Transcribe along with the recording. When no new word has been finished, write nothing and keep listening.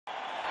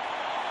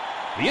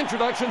The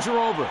introductions are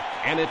over,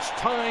 and it's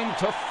time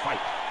to fight.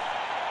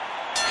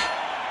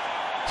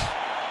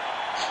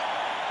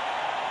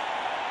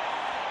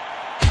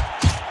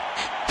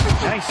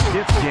 Nice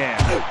stiff jab.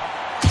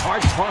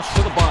 Hard cross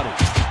to the body.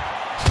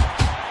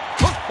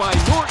 Hook by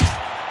Norton.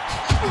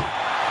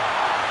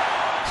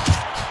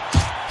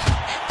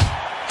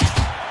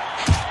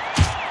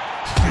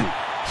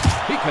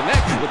 He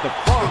connects with the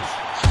cross.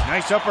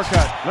 Nice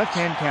uppercut. Left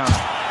hand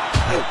counter.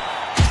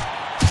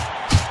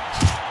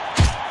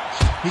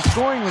 He's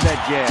scoring with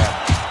that jab.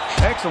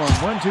 Excellent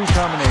 1-2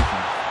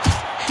 combination.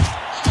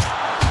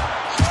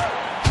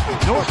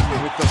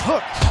 Norton with the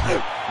hook.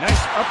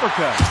 Nice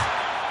uppercut.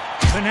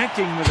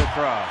 Connecting with a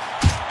cross.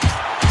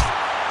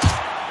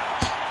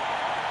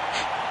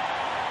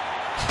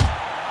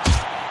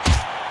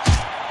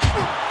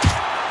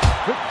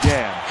 Quick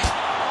jab.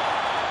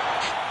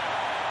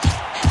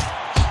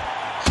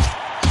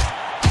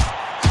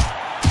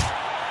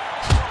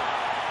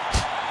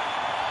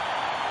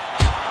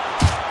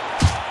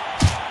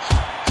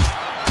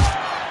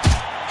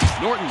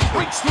 Norton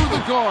breaks through the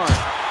guard.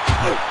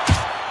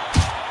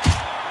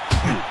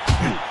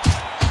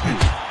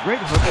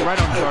 Great hook right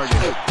on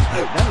target.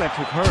 That left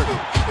hook hurt.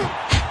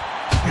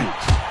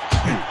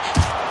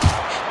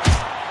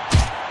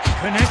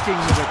 Connecting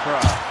with a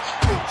cross.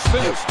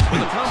 Spinks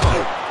with a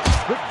combo.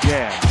 Quick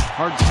jab.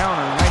 Hard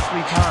counter,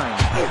 nicely timed.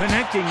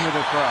 Connecting with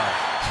a cross.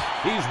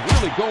 He's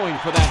really going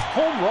for that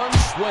home run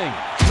swing.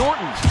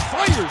 Norton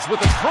fires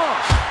with a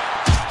cross.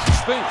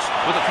 Spinks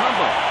with a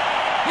combo.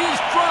 He's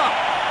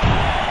dropped.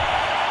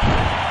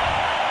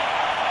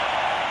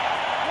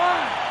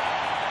 1,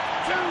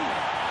 2,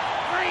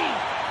 3,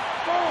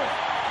 4,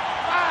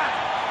 5,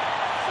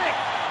 6,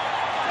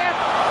 7.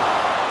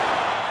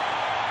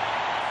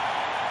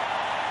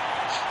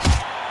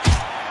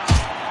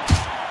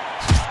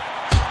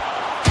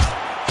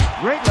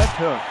 Great left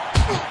hook.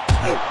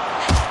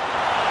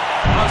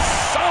 A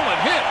solid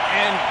hit,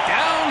 and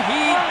down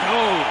he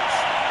goes.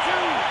 2,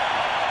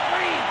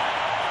 3,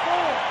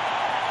 4,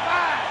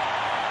 5,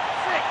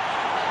 6,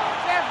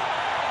 7,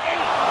 8.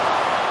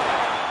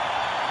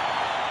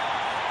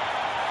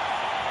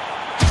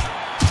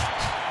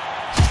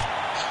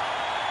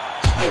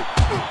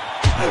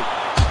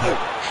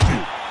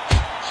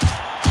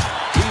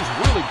 He's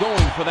really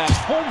going for that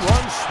home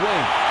run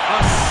swing. A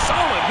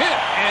solid hit,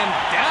 and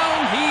down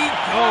he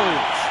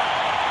goes.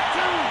 2,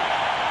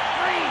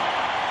 3,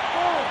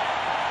 4,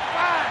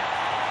 5,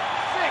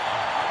 6,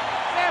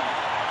 7,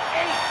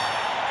 8,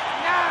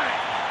 9,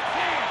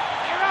 10.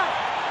 You're up.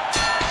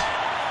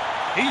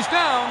 He's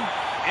down,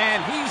 and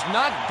he's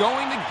not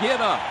going to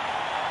get up.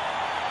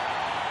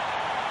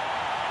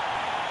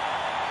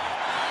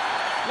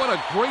 What a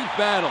great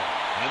battle.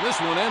 And this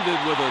one ended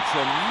with a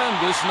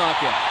tremendous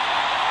knockout.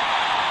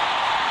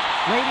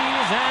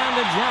 Ladies and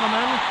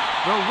gentlemen,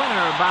 the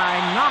winner by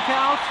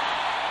knockout,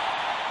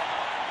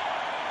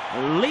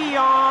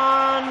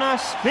 Leon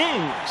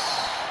Spinks.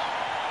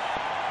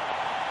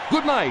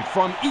 Good night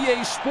from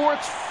EA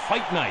Sports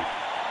Fight Night.